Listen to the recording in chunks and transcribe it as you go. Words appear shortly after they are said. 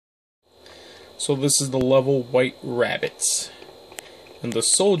So this is the level White Rabbits. And the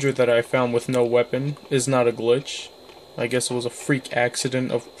soldier that I found with no weapon is not a glitch. I guess it was a freak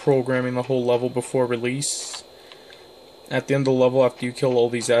accident of programming the whole level before release. At the end of the level, after you kill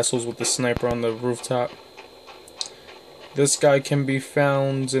all these assholes with the sniper on the rooftop, this guy can be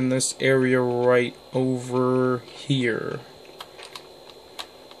found in this area right over here.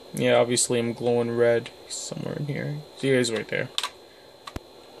 Yeah, obviously I'm glowing red. He's somewhere in here. See, he's right there.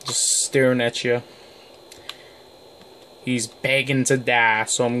 Just staring at you. He's begging to die,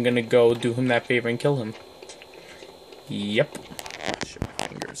 so I'm gonna go do him that favor and kill him. Yep. Shit, my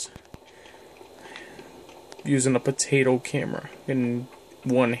fingers. Using a potato camera in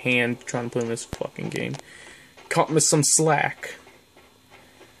one hand, trying to play this fucking game. Cut me some slack.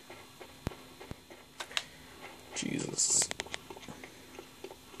 Jesus.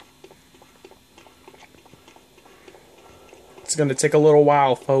 It's gonna take a little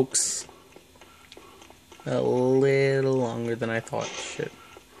while, folks. A little longer than I thought. Shit.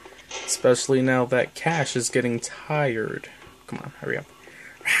 Especially now that Cash is getting tired. Come on, hurry up.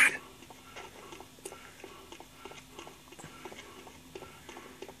 Run!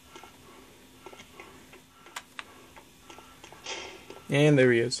 And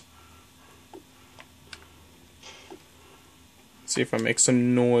there he is. See if I make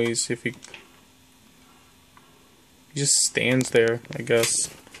some noise. If he just stands there, I guess.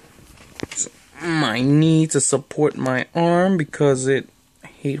 So, my knee to support my arm because I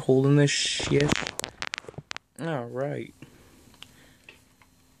hate holding this shit. Alright.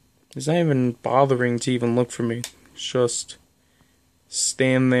 He's not even bothering to even look for me. Just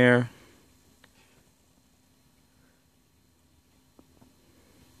stand there.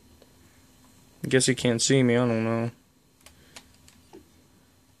 I guess he can't see me, I don't know.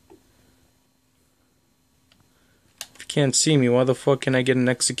 If he can't see me, why the fuck can I get an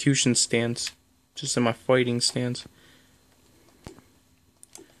execution stance? Just in my fighting stance.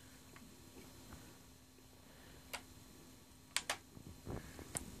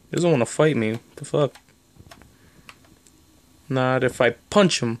 He doesn't want to fight me. What the fuck? Not if I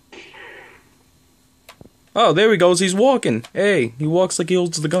punch him. Oh, there he goes. He's walking. Hey, he walks like he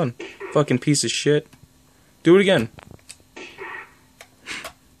holds the gun. Fucking piece of shit. Do it again.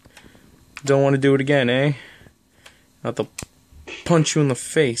 Don't want to do it again, eh? I'll have to punch you in the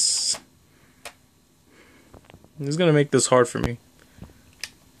face. He's gonna make this hard for me.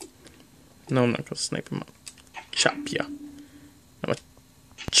 No, I'm not gonna snipe him up. Chop ya. I'm gonna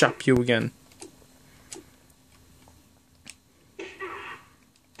chop you again.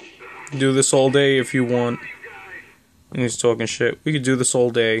 Do this all day if you want. And he's talking shit. We could do this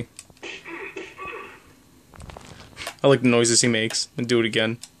all day. I like the noises he makes. And do it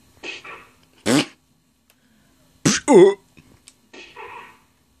again.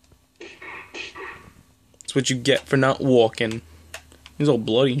 That's what you get for not walking. He's all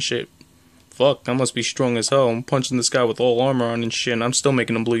bloody and shit. Fuck, I must be strong as hell. I'm punching this guy with all armor on and shit, and I'm still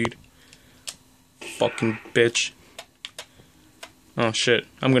making him bleed. Fucking bitch. Oh shit.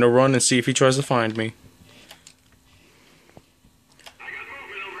 I'm gonna run and see if he tries to find me.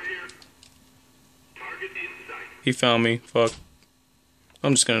 He found me. Fuck.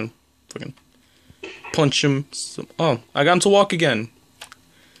 I'm just gonna fucking punch him. Oh, I got him to walk again.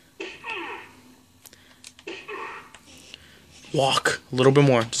 Walk. A little bit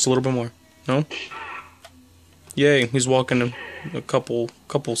more. Just a little bit more. No? Yay, he's walking a couple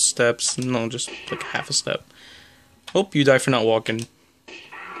steps. No, just like half a step. Oh, you die for not walking.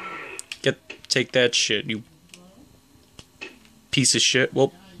 Take that shit, you piece of shit.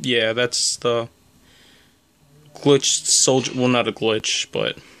 Well, yeah, that's the glitched soldier. Well, not a glitch,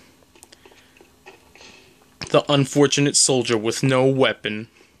 but the unfortunate soldier with no weapon.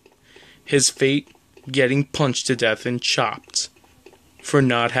 His fate, getting punched to death and chopped for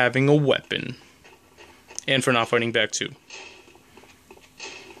not having a weapon. And for not fighting back too.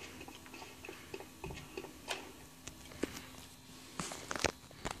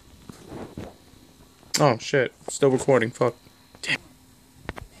 Oh shit, still recording, fuck.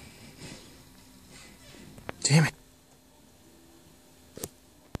 Damn it.